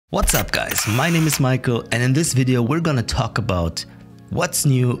What's up guys, my name is Michael and in this video we're gonna talk about what's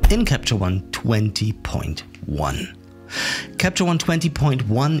new in CaptureOne 20.1. CaptureOne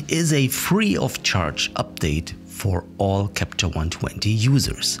 20.1 is a free of charge update for all CaptureOne 20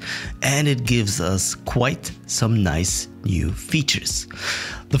 users and it gives us quite some nice new features.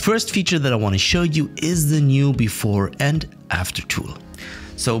 The first feature that I want to show you is the new before and after tool.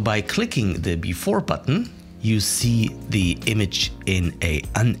 So by clicking the before button, you see the image in a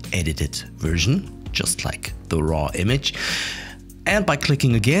unedited version, just like the raw image. And by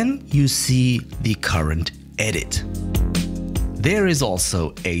clicking again, you see the current edit. There is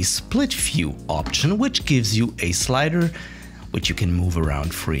also a split view option, which gives you a slider which you can move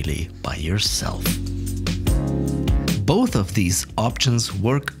around freely by yourself. Both of these options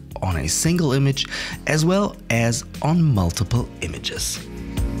work on a single image as well as on multiple images.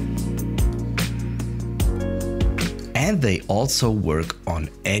 And they also work on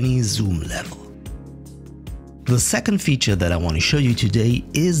any zoom level. The second feature that I want to show you today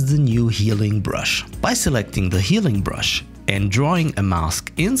is the new healing brush. By selecting the healing brush and drawing a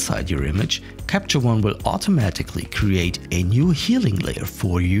mask inside your image, CaptureOne will automatically create a new healing layer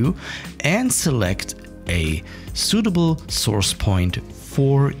for you and select a suitable source point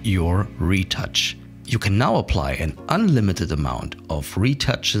for your retouch. You can now apply an unlimited amount of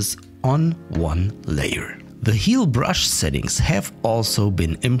retouches on one layer. The heal brush settings have also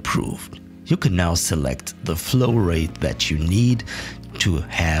been improved. You can now select the flow rate that you need to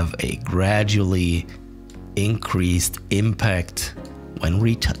have a gradually increased impact when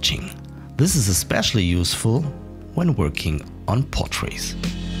retouching. This is especially useful when working on portraits.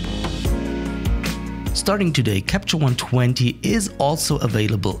 Starting today, CaptureOne 20 is also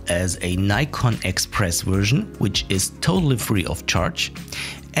available as a Nikon Express version, which is totally free of charge.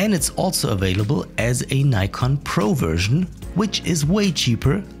 And it's also available as a Nikon Pro version, which is way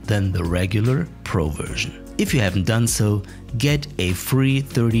cheaper than the regular Pro version. If you haven't done so, get a free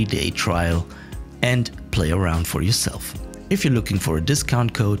 30-day trial and play around for yourself. If you're looking for a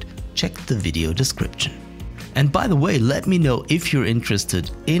discount code, check the video description. And by the way, let me know if you're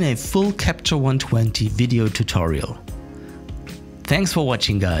interested in a full CaptureOne 20 video tutorial. Thanks for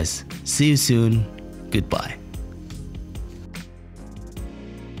watching guys, see you soon, goodbye.